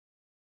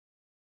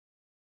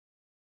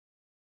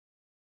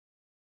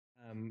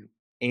Um,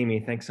 Amy,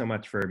 thanks so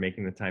much for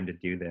making the time to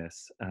do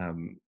this.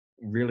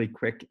 Really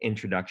quick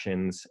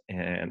introductions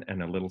and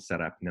a little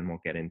setup, and then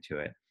we'll get into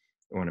it.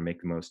 I want to make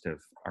the most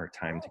of our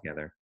time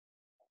together.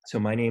 So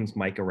my name's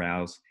Mike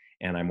Arauz,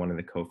 and I'm one of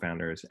the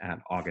co-founders at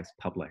August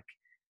Public.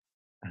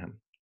 Um,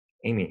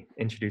 Amy,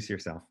 introduce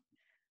yourself.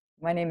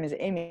 My name is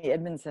Amy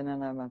Edmondson,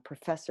 and I'm a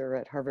professor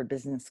at Harvard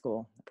Business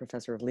School, a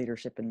professor of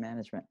leadership and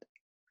management.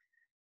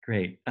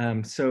 Great.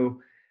 So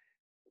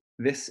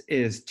this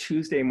is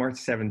Tuesday, March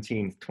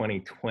 17th,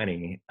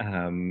 2020.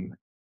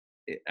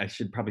 I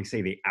should probably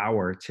say the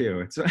hour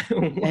too. It's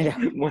Yeah,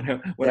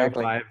 1:05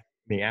 exactly. in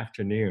the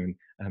afternoon.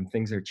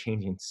 Things are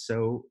changing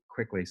so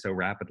quickly, so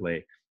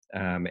rapidly.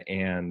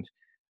 And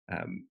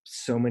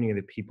so many of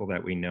the people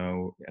that we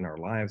know in our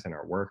lives and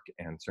our work,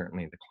 and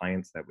certainly the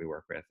clients that we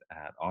work with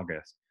at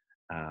August,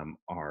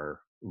 are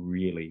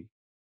really,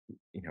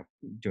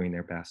 doing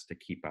their best to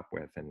keep up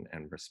with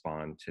and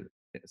respond to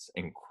this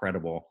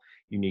incredible,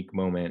 unique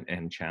moment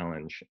and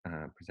challenge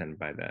presented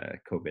by the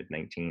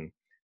COVID-19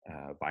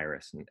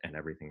 virus and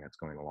everything that's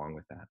going along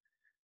with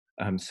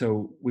that.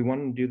 So we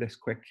wanted to do this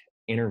quick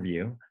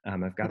interview.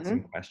 I've got some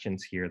hmm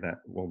questions here that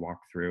we'll walk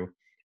through.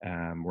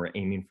 We're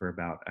aiming for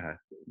about a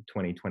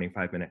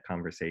 25-minute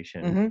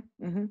conversation,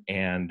 hmm hmm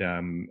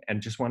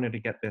and just wanted to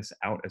get this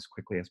out as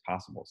quickly as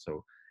possible.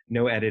 So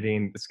no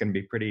editing. It's going to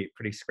be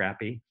pretty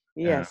scrappy,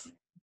 um, Yes,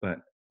 but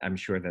I'm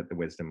sure that the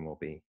wisdom will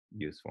be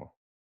useful.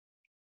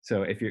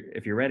 So if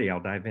you're ready,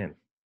 I'll dive in.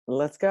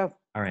 let's go.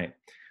 All right.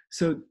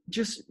 So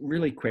just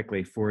really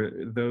quickly, for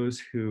those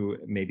who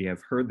maybe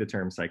have heard the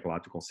term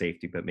psychological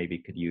safety, but maybe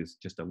could use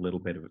just a little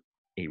bit of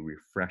a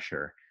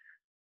refresher,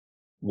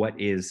 what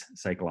is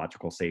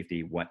psychological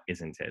safety? What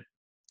isn't it?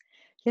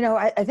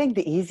 I think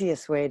the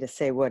easiest way to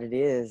say what it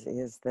is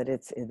that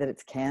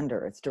it's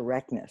candor, it's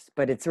directness,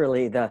 but it's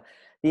really the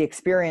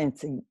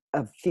experiencing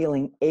of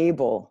feeling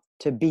able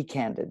to be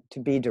candid, to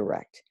be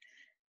direct,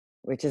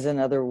 which is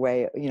another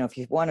way. If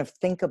you want to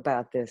think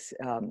about this,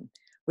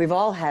 we've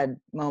all had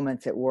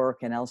moments at work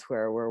and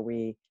elsewhere where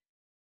we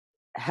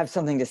have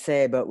something to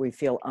say, but we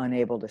feel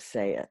unable to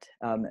say it.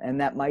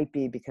 And that might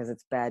be because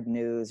it's bad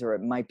news, or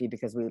it might be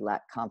because we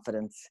lack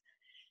confidence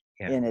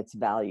Yeah. in its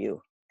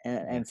value. And,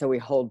 Yeah. and so we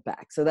hold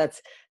back. So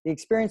that's the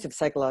experience of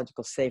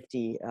psychological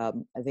safety,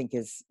 I think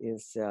is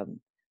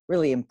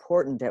really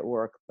important at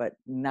work, but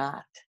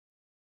not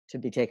to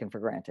be taken for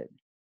granted.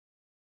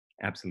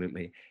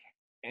 Absolutely.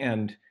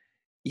 And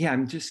yeah,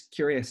 I'm just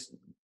curious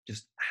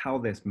just how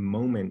this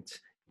moment,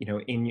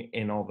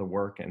 in all the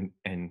work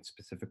and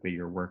specifically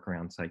your work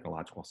around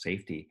psychological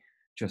safety,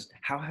 just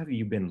how have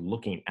you been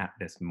looking at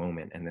this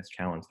moment and this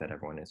challenge that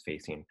everyone is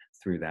facing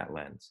through that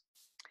lens?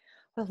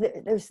 Well,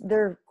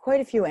 there are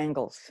quite a few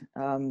angles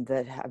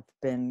that have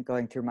been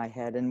going through my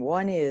head. And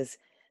one is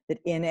that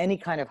in any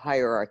kind of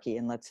hierarchy,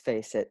 and let's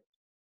face it,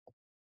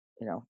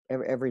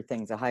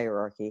 everything's a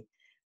hierarchy.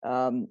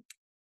 Um,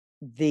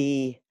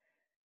 the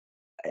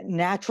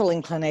natural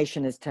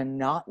inclination is to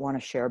not want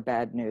to share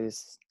bad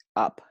news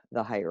up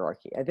the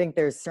hierarchy. I think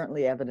there's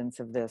certainly evidence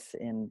of this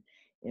in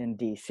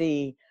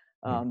DC.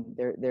 Mhm.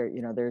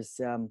 There's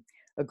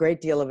a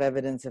great deal of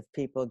evidence of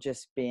people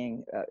just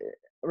being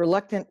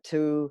reluctant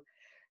to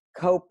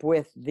cope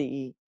with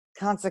the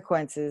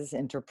consequences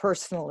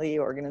interpersonally,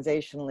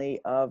 organizationally,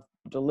 of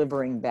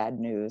delivering bad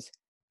news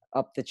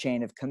up the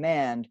chain of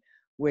command.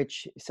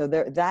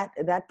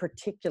 That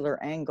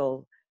particular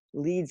angle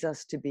leads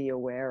us to be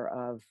aware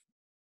of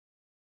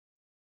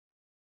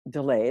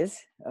delays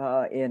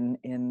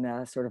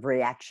in sort of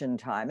reaction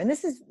time, and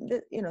this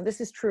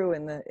is true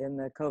in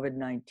the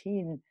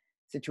COVID-19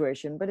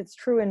 situation, but it's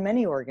true in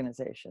many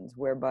organizations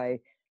whereby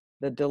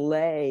the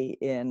delay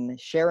in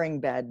sharing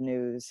bad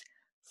news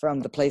from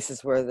the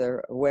places where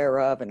they're aware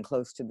of and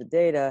close to the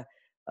data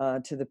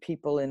to the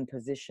people in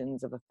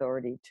positions of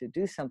authority to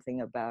do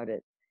something about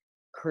it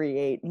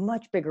create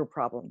much bigger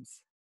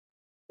problems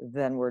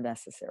than were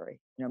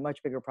necessary.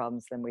 Much bigger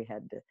problems than we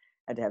had to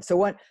have. So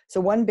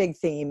one big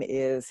theme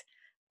is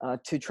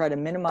to try to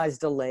minimize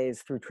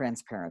delays through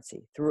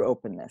transparency, through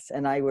openness.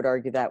 And I would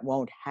argue that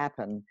won't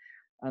happen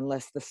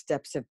unless the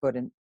steps have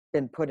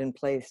been put in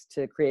place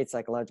to create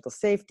psychological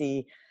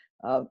safety,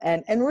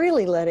 and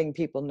really letting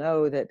people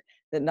know that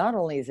not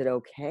only is it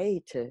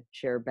okay to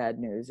share bad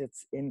news,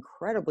 it's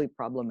incredibly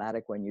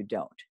problematic when you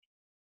don't.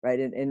 Right.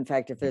 In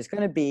fact, if there's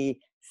going to be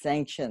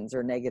sanctions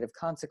or negative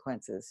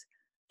consequences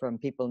from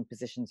people in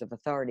positions of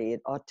authority,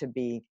 it ought to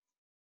be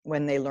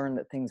when they learn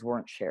that things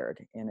weren't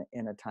shared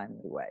in a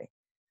timely way.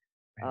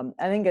 Right.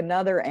 I think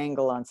another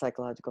angle on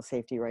psychological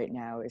safety right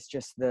now is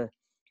just the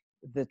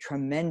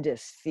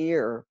tremendous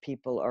fear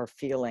people are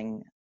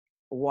feeling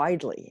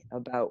widely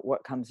about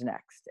what comes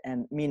next,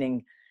 and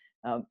meaning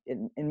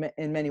in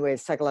many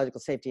ways,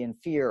 psychological safety and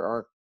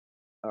fear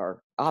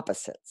are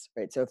opposites,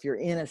 right? So if you're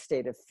in a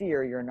state of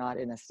fear, you're not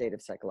in a state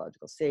of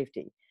psychological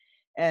safety.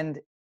 And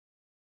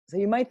so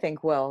you might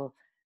think, well,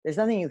 there's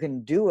nothing you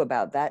can do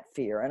about that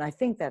fear. And I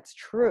think that's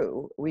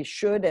true. We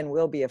should and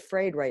will be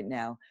afraid right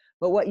now.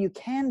 But what you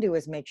can do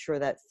is make sure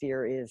that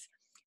fear is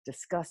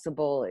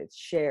discussable, it's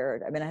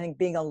shared. I mean, I think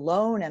being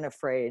alone and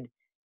afraid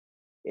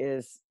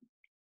is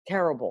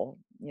terrible.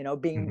 You know,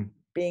 Mhm.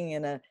 being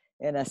in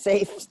a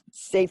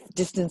safe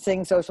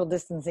distancing, social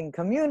distancing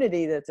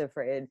community that's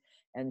afraid,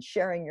 and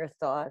sharing your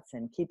thoughts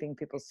and keeping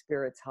people's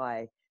spirits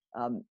high,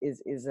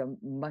 is a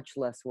much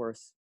less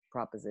worse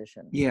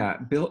proposition. Yeah,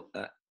 Bill,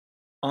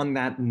 on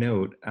that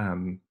note,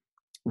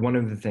 one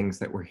of the things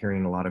that we're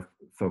hearing a lot of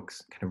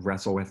folks kind of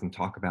wrestle with and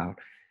talk about,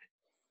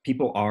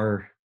 people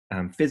are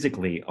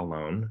physically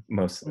alone.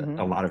 A Hmm.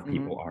 lot of Hmm.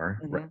 people are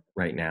Hmm.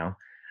 right now,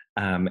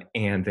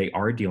 and they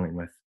are dealing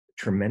with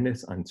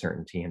tremendous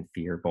uncertainty and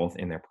fear, both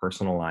in their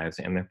personal lives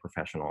and their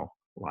professional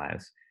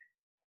lives.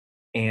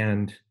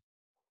 And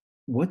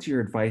what's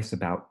your advice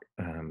about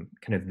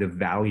kind of the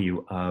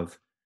value of,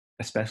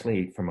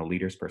 especially from a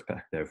leader's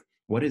perspective,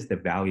 what is the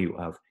value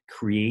of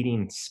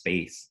creating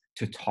space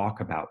to talk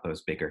about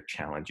those bigger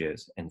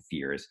challenges and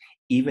fears,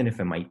 even if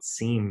it might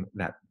seem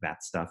that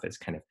that stuff is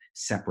kind of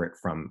separate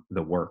from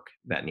the work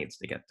that needs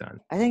to get done?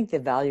 I think the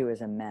value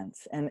is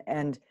immense, and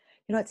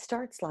you know, it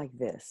starts like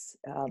this: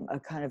 a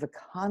kind of a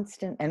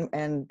constant,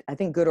 and I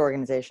think good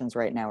organizations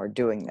right now are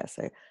doing this,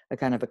 a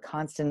kind of a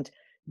constant,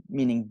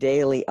 meaning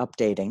daily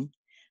updating.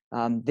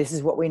 This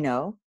is what we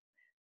know.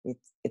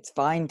 It's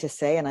fine to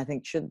say, and I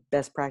think should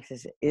best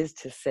practice is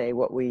to say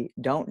what we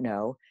don't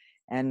know,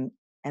 and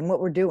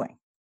what we're doing.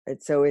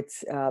 So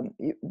it's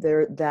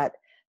there that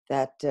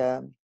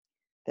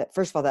that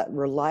first of all, that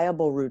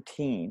reliable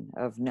routine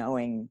of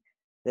knowing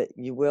that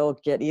you will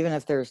get, even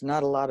if there's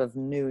not a lot of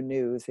new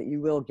news, that you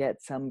will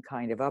get some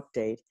kind of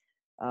update,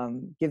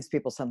 gives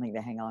people something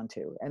to hang on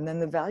to. And then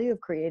the value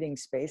of creating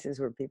spaces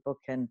where people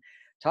can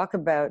talk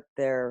about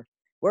their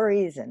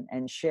worries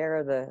and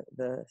share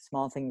the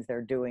small things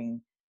they're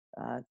doing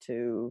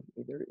to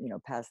either, you know,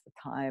 pass the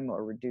time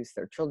or reduce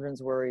their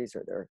children's worries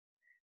or their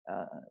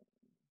uh,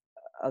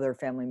 other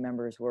family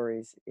members'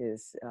 worries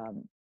is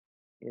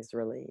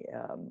really,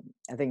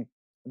 I think,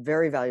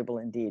 very valuable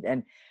indeed.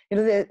 And you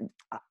know,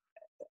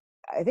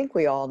 I think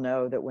we all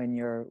know that when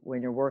you're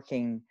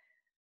working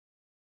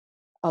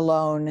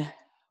alone,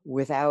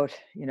 without,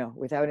 you know,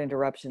 without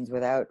interruptions,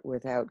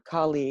 without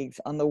colleagues,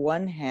 on the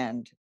one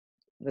hand,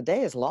 the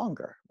day is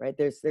longer, right?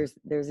 There's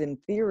in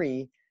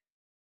theory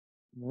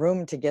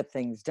room to get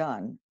things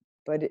done,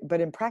 but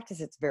in practice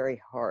it's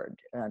very hard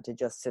to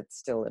just sit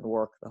still and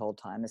work the whole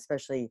time,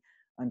 especially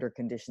under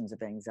conditions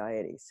of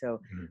anxiety. So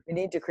Mhm. we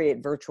need to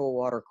create virtual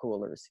water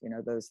coolers, you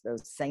know, those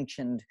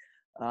sanctioned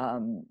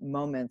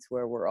moments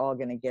where we're all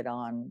going to get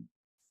on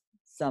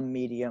some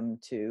medium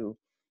to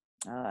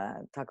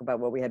talk about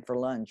what we had for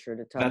lunch, or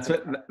to talk That's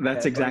what that's about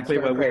birds exactly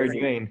that are what we were crazy.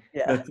 doing.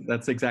 Yeah.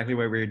 That's exactly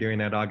what we were doing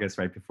at August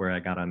right before I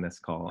got on this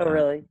call. Oh,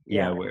 really?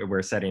 Yeah, Yeah.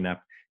 we're setting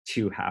up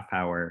 2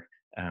 half-hour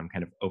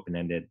kind of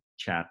open-ended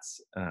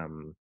chats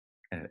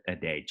a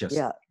day, just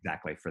Yeah.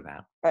 exactly for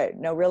that. Right.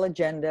 No real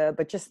agenda,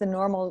 but just the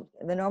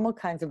normal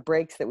kinds of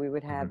breaks that we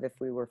would Mhm. have if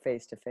we were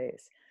face to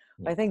face.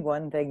 Yeah. I think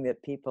one thing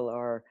that people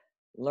are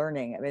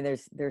learning, I mean,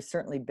 there's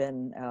certainly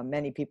been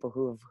many people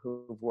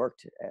who've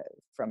worked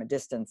from a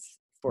distance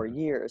for Mhm.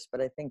 years,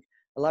 but I think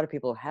a lot of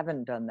people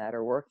haven't done that,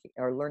 or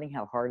are learning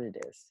how hard it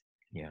is.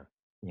 Yeah.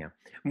 Yeah.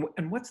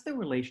 And what's the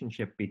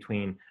relationship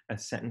between a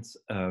sense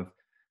of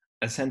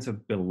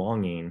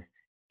belonging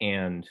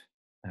and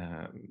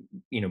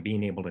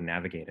being able to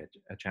navigate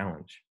a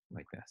challenge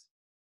like this?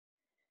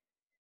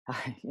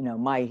 You know,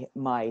 my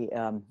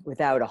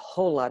without a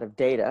whole lot of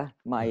data,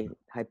 my Mhm.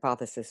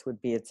 hypothesis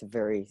would be it's a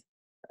very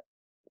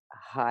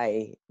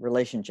high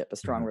relationship, a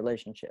strong Mhm.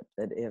 relationship.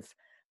 That if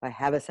I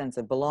have a sense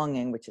of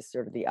belonging, which is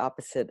sort of the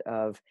opposite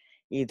of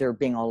either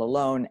being all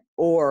alone,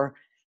 or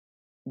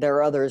there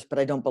are others, but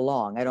I don't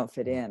belong, I don't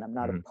fit in, I'm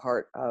not a Mhm.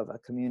 part of a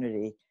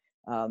community,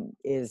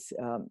 is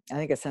I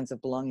think a sense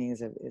of belonging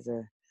is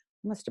a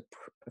almost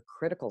a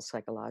critical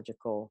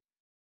psychological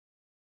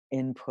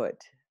input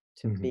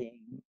to Mhm.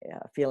 being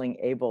feeling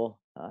able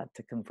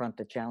to confront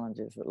the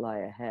challenges that lie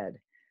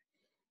ahead.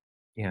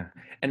 Yeah.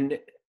 And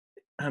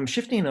I'm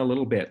shifting a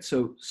little bit.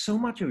 So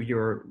much of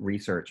your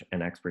research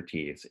and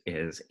expertise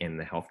is in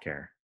the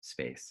healthcare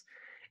space.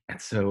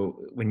 And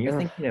so when you're Ugh.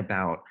 thinking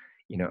about,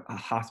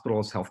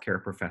 hospitals,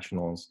 healthcare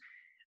professionals,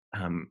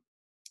 um,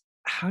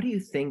 how do you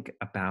think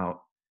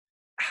about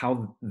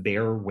how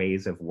their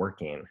ways of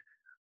working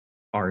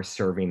are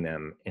serving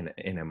them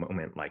in a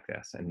moment like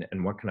this?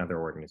 And what can other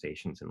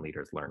organizations and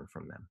leaders learn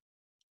from them?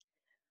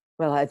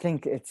 Well, I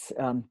think it's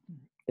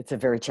a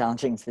very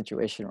challenging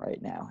situation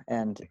right now,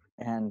 and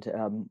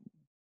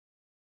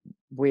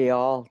we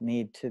all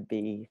need to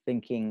be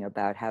thinking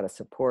about how to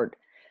support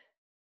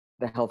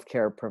the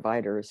healthcare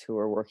providers who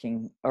are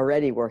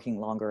already working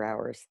longer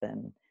hours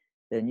than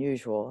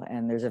usual.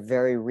 And there's a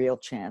very real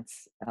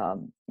chance,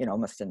 you know,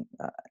 almost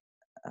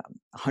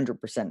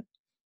 100%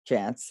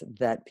 chance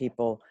that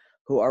people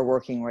who are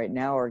working right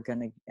now are going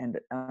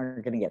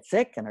to get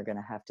sick and are going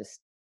to have to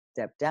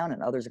step down,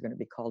 and others are going to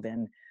be called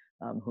in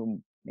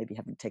who maybe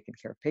haven't taken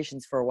care of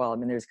patients for a while. I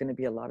mean, there's going to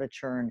be a lot of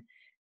churn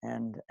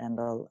and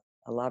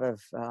a lot of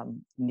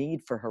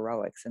need for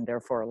heroics, and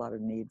therefore a lot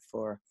of need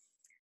for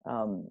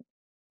um,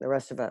 the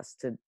rest of us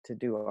to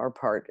do our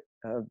part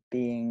of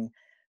being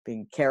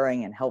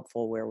caring and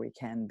helpful where we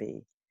can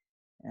be.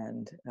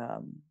 And I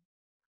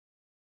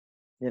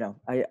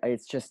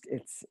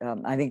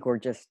think we're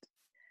just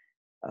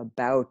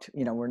about,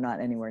 we're not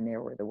anywhere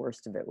near where the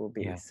worst of it will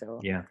be. Yeah. So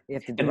Yeah. we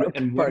have to do our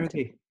And what are part.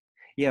 the,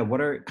 yeah, what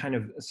are kind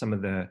of some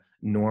of the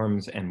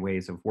norms and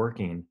ways of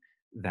working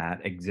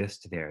that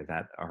exist there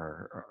that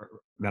are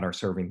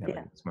serving them Yeah.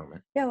 in this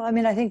moment? Yeah. Well, I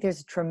mean, I think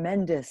there's a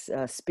tremendous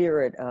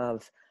spirit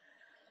of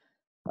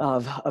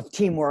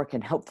teamwork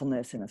and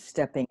helpfulness and of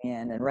stepping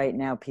in. And right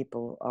now,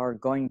 people are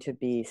going to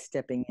be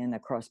stepping in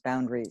across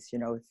boundaries.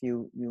 If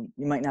you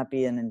might not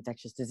be an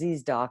infectious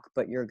disease doc,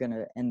 but you're going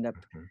to end up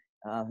Mhm.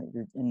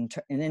 an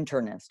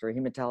internist or a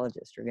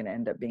hematologist. You're going to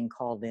end up being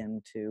called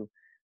in to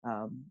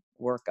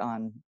work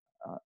on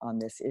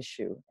this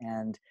issue.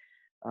 And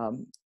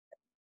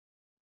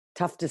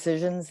tough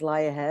decisions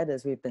lie ahead,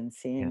 as we've been Yeah.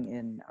 seeing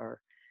in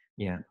our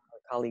Yeah.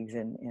 colleagues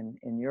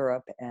in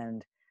Europe.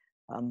 And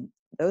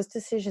those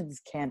decisions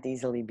can't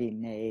easily be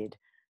made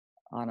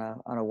on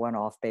a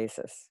one-off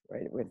basis,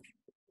 right? With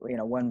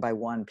one by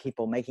one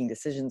people making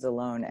decisions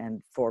alone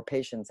and for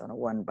patients on a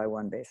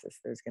one-by-one basis.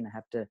 There's going to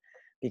have to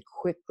be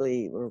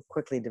we're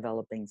quickly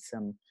developing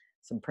some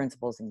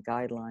principles and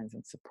guidelines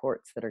and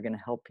supports that are going to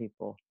help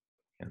people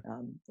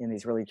Yeah. in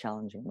these really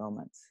challenging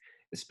moments.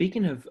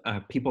 Speaking of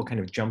people kind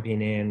of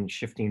jumping in,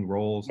 shifting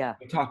roles, Yeah,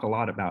 we talk a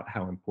lot about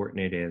how important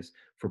it is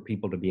for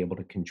people to be able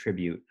to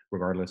contribute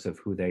regardless of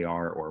who they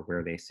are or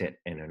where they sit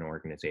in an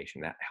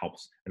organization. That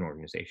helps an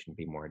organization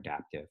be more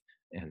adaptive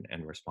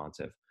and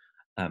responsive.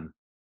 Um,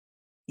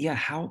 yeah,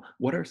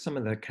 what are some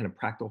of the kind of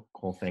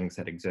practical things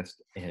that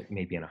exist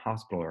maybe in a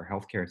hospital or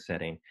healthcare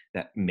setting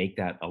that make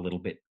that a little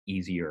bit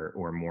easier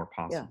or more yeah,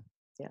 possible?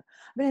 yeah. I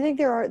mean, I think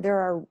there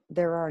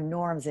are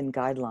norms and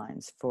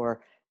guidelines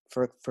for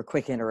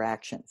quick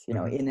interactions.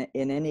 Hmm.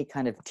 In any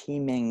kind of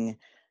teaming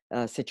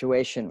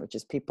situation, which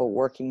is people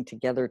working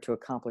together to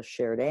accomplish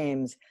shared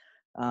aims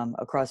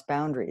across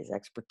boundaries,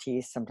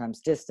 expertise, sometimes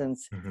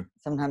distance, Hmm.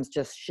 sometimes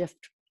just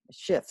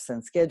shifts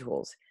and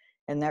schedules,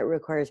 and that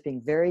requires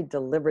being very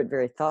deliberate,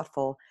 very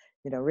thoughtful.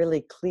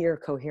 Really clear,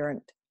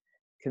 coherent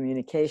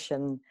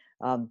communication.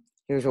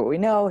 Here's what we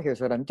know.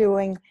 Here's what I'm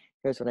doing.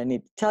 Here's what I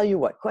need to tell you.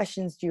 What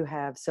questions do you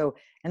have? So,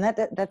 and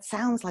that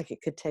sounds like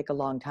it could take a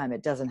long time.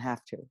 It doesn't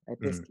have to. Right?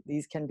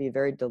 These can be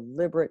very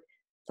deliberate,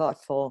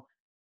 thoughtful,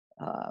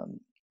 um,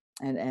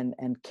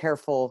 and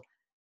careful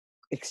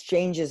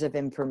exchanges of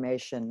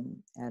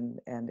information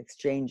and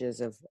exchanges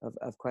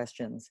of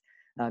questions,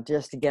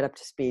 just to get up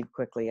to speed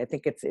quickly. I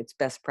think it's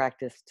best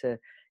practice to,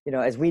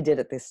 as we did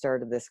at the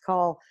start of this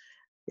call,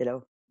 you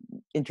know,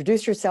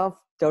 introduce yourself.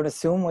 Don't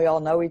assume we all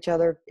know each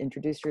other.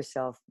 Introduce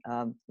yourself,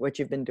 what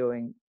you've been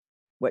doing,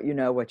 what you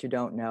know, what you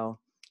don't know,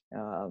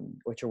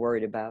 what you're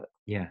worried about.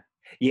 Yeah.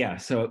 Yeah.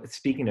 So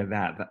speaking of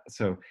that,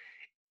 so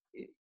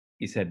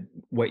you said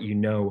what you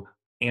know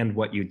and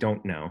what you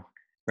don't know,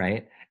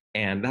 right?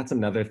 And that's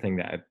another thing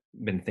that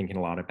I've been thinking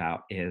a lot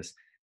about is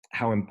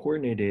how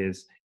important it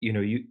is.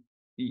 You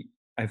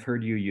I've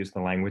heard you use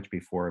the language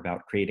before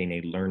about creating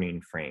a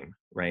learning frame,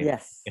 right,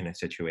 Yes, in a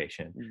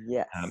situation,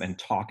 yes, and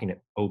talking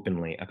it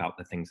openly about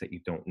the things that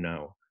you don't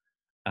know.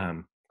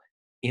 Um,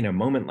 in a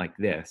moment like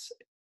this,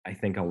 I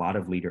think a lot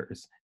of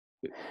leaders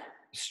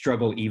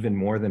struggle even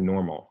more than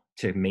normal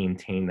to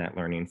maintain that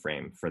learning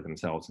frame for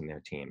themselves and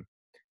their team.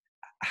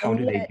 How and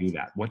do they yet, do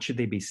that? What should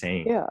they be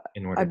saying yeah.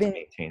 in I order to mean,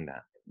 maintain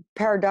that?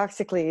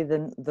 paradoxically,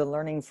 the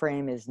learning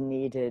frame is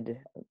needed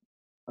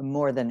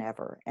more than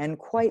ever, and Mhm,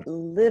 quite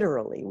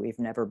literally, we've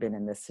never been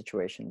in this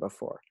situation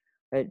before,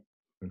 right?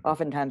 mhm.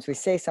 Oftentimes we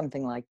say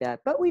something like that,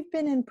 but we've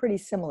been in pretty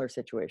similar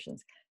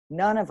situations.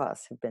 None of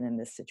us have been in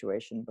this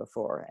situation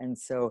before. And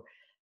so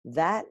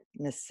that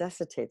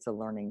necessitates a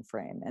learning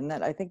frame. And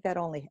that I think that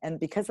only, and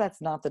because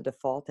that's not the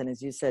default, and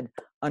as you said,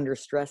 under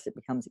stress, it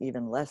becomes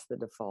even less the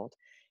default,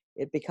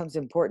 it becomes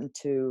important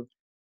to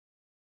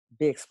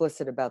be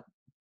explicit about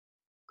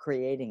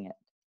creating it,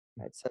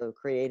 right? So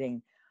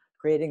creating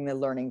the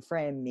learning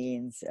frame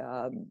means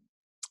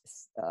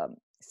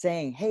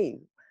saying, hey,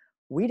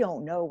 we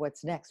don't know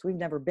what's next. We've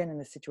never been in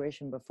this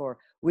situation before.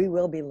 We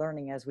will be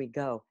learning as we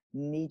go.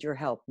 Need your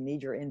help,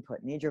 need your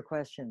input, need your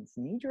questions,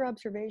 need your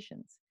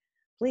observations.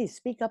 Please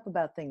speak up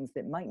about things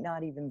that might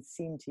not even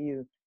seem to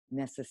you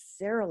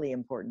necessarily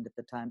important at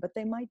the time, but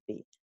they might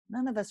be.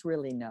 None of us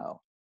really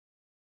know.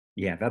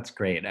 Yeah, that's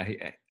great.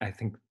 I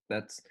think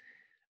that's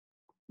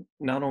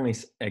not only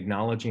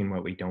acknowledging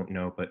what we don't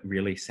know, but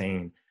really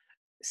saying,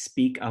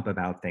 speak up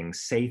about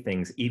things, say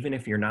things, even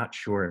if you're not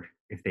sure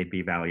if they'd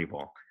be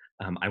valuable.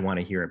 I want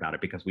to hear about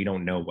it because we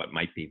don't know what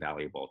might be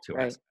valuable to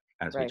us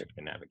Right, as we try right,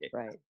 to navigate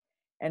right.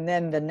 And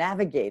then the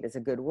navigate is a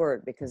good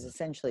word, because that.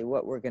 essentially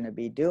what we're going to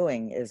be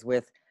doing is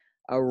with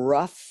a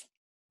rough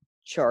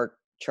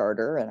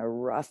charter and a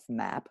rough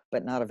map,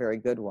 but not a very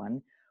good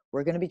one,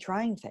 we're going to be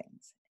trying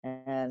things.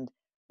 And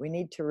we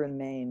need to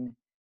remain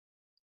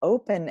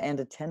open and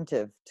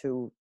attentive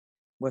to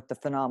what the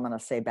phenomena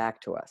say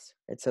back to us.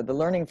 Right? So the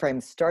learning frame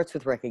starts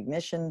with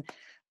recognition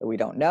that we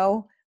don't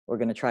know. We're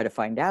going to try to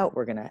find out.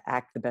 We're going to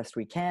act the best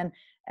we can,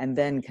 and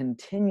then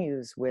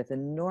continues with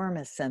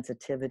enormous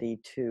sensitivity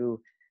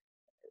to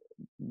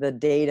the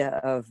data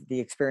of the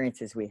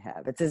experiences we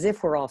have. It's as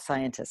if we're all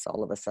scientists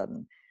all of a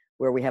sudden,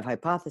 where we have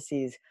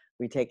hypotheses,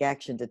 we take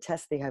action to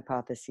test the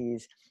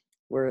hypotheses,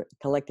 we're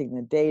collecting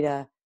the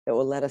data that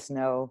will let us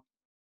know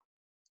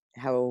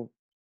how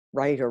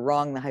right or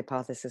wrong the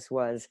hypothesis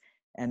was,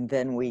 and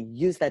then we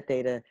use that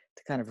data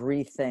to kind of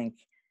rethink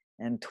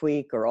and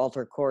tweak or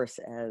alter course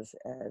as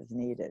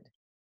needed.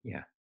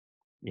 Yeah,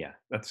 yeah,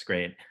 that's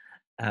great.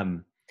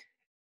 Um,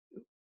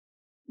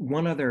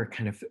 One other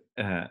kind of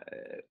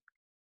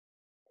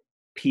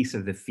piece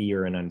of the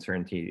fear and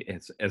uncertainty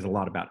is a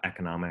lot about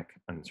economic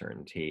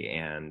uncertainty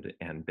and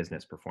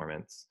business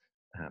performance,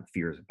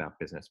 fears about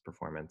business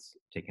performance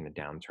taking a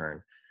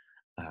downturn,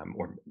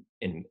 or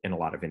in a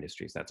lot of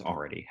industries that's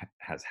already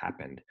has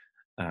happened.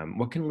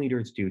 What can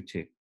leaders do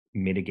to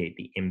mitigate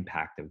the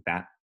impact of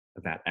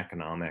that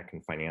economic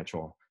and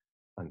financial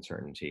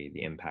uncertainty,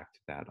 the impact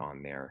of that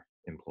on their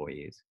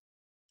employees?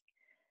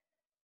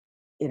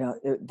 You know,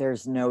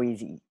 there's no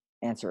easy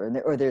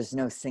answer, or there's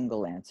no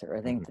single answer. I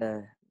Mhm. think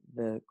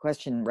the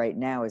question right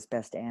now is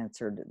best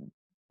answered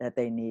that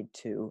they need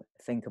to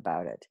think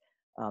about it.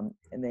 And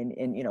then,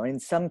 you know, in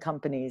some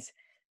companies,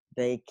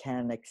 they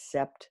can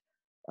accept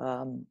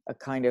a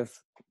kind of,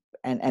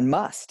 and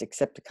must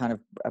accept a kind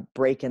of a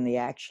break in the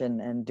action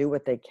and do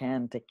what they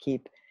can to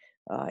keep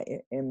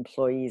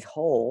employees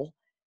whole.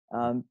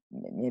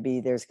 Maybe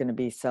there's going to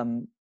be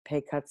some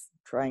pay cuts.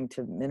 Trying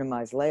to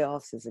minimize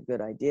layoffs is a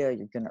good idea.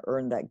 You're going to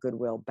earn that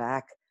goodwill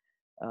back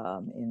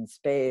in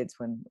spades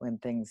when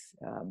things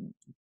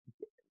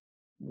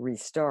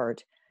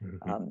restart.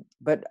 Mhm.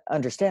 But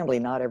understandably,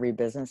 not every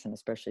business, and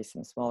especially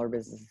some smaller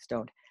businesses,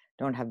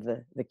 don't have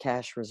the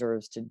cash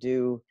reserves to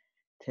do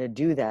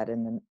that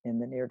in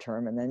the near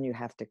term. And then you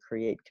have to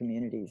create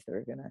communities that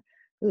are going to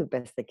do the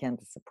best they can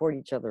to support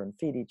each other and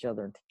feed each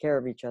other and take care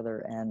of each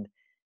other.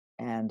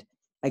 And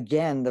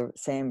again, the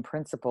same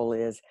principle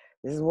is,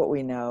 this is what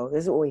we know,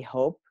 this is what we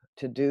hope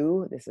to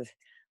do.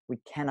 We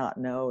cannot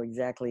know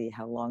exactly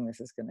how long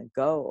this is going to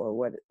go or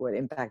what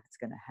impact it's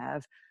going to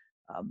have.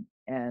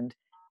 And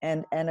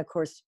of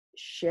course,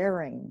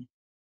 sharing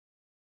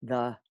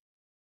the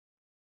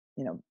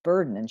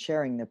burden and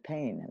sharing the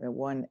pain. The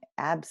one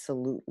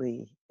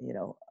absolutely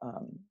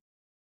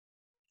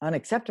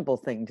unacceptable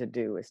thing to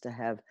do is to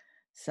have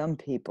some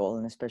people,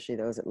 and especially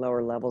those at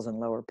lower levels and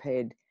lower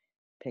paid,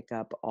 pick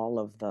up all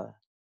of the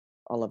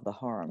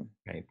harm.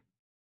 Right,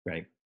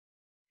 right.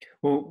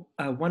 Well,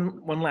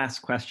 one last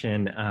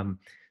question.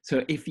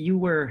 So, if you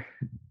were,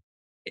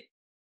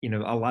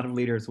 a lot of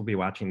leaders will be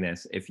watching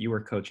this. If you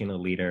were coaching a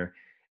leader,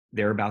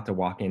 they're about to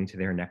walk into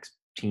their next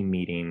team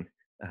meeting,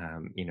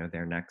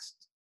 their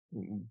next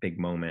big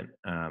moment.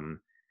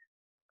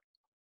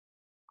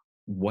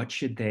 What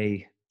should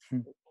they Hmm.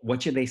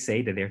 what should they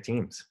say to their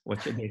teams?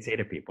 What should they say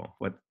to people?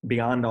 What,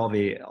 beyond all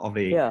the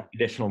Yeah,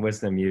 additional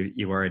wisdom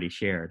you already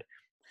shared?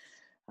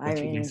 I What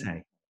should they mean,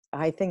 say?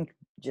 I think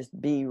just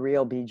be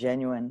real, be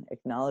genuine,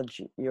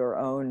 acknowledge your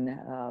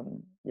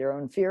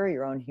own fear,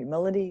 your own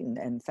humility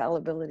and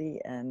fallibility,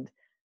 and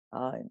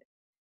uh,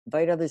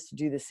 invite others to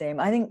do the same.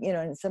 I think,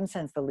 in some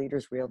sense, the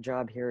leader's real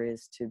job here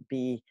is to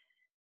be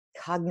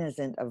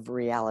cognizant of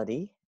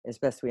reality as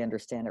best we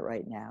understand it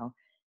right now,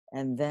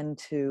 and then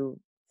to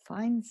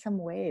find some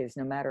ways,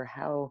 no matter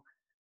how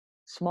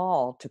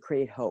small, to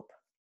create hope,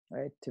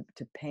 right?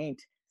 To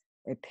paint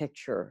a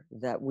picture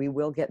that we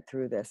will get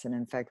through this. And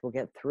in fact, we'll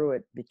get through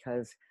it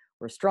because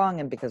we're strong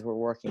and because we're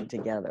working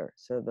together.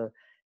 So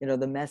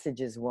the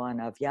message is one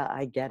of, yeah,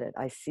 I get it.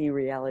 I see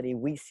reality.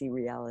 We see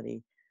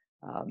reality.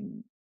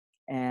 Um,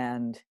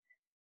 and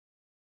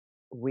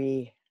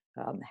we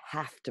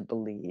have to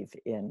believe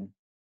in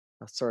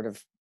a sort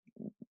of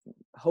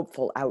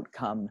hopeful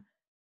outcome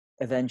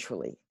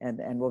eventually,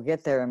 and we'll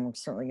get there, and we're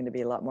certainly going to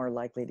be a lot more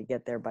likely to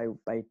get there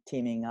by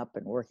teaming up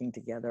and working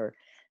together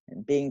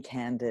and being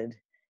candid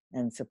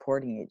and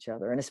supporting each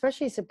other, and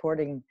especially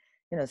supporting,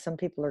 some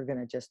people are going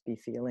to just be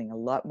feeling a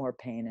lot more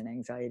pain and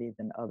anxiety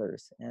than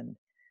others. And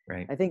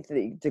Right. I think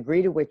the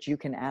degree to which you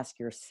can ask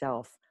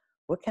yourself,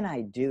 what can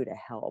I do to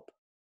help,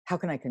 how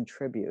can I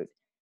contribute,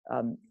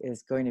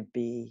 is going to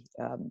be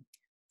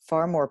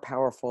far more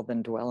powerful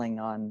than dwelling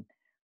on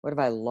what have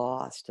I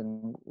lost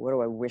and what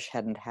do I wish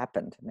hadn't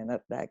happened. I mean,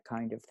 that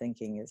kind of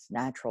thinking is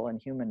natural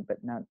and human, but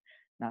not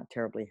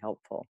terribly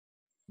helpful.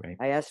 Right.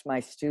 I asked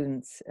my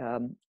students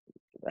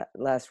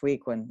last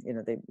week, when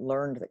they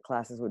learned that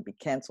classes would be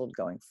canceled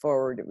going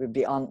forward, it would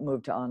be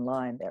moved to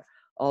online. They're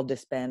all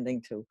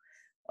disbanding to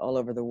all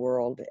over the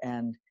world,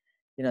 and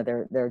they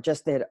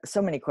had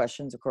so many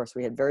questions. Of course,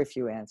 we had very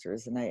few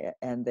answers,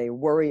 and they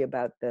worry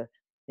about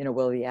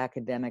will the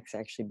academics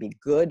actually be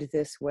good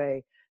this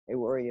way? They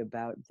worry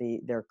about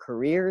their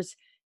careers,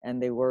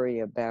 and they worry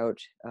about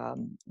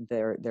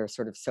their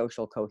sort of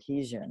social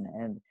cohesion.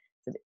 And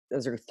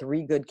those are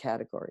three good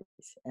categories.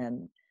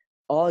 And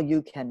all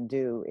you can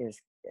do is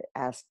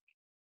ask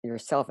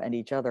yourself and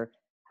each other,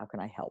 how can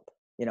I help?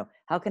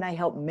 How can I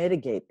help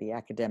mitigate the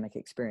academic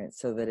experience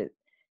so that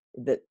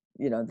that,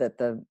 that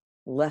the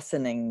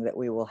lessening that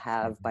we will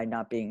have Mhm. by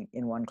not being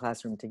in one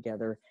classroom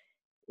together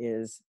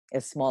is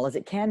as small as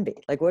it can be.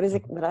 Like, what is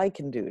it Mhm. that I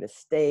can do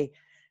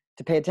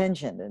to pay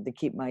attention and to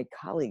keep my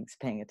colleagues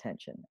paying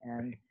attention?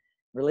 And Right.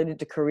 related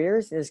to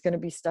careers, there's going to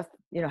be stuff,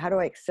 how do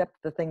I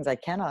accept the things I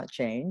cannot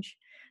change?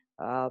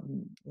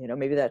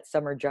 Maybe that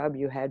summer job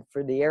you had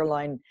for the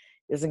airline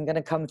isn't going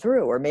to come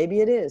through, or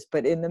maybe it is.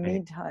 But in the Right.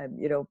 meantime,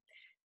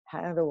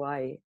 how do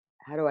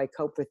I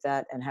cope with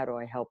that, and how do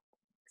I help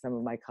some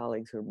of my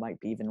colleagues who might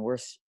be even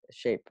worse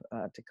shape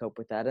to cope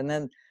with that? And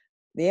then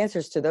the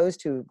answers to those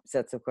two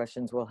sets of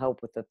questions will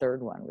help with the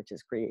third one, which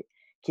is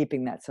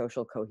keeping that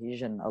social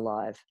cohesion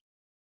alive.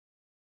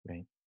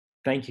 Right.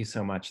 Thank you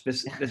so much.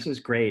 This is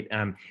great.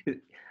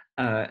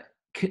 Uh,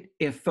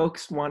 if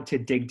folks want to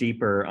dig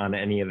deeper on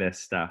any of this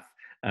stuff,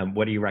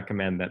 what do you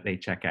recommend that they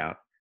check out?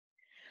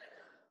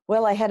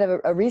 Well, I had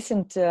a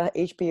recent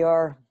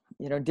HBR,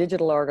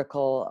 digital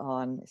article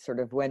on sort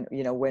of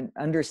when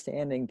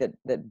understanding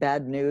that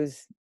bad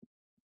news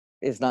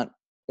is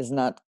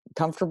not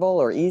comfortable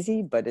or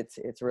easy, but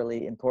it's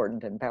really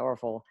important and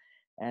powerful.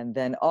 And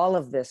then all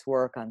of this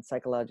work on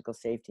psychological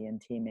safety and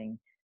teaming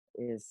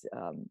is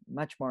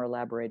much more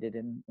elaborated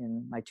in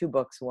my two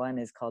books. One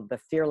is called The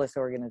Fearless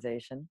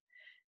Organization,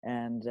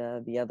 and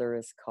the other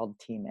is called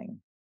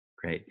Teaming.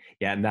 Great.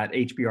 Yeah, and that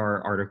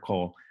HBR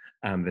article,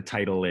 the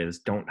title is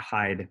 "Don't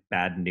Hide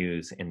Bad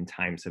News in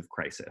Times of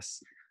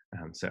Crisis."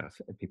 So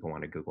if people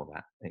want to Google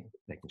that,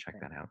 they can check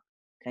Okay. that out.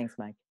 Thanks,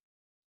 Mike.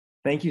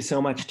 Thank you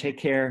so much. Take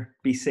care.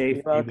 Be safe.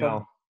 You're Be welcome.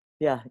 well.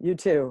 Yeah, you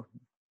too.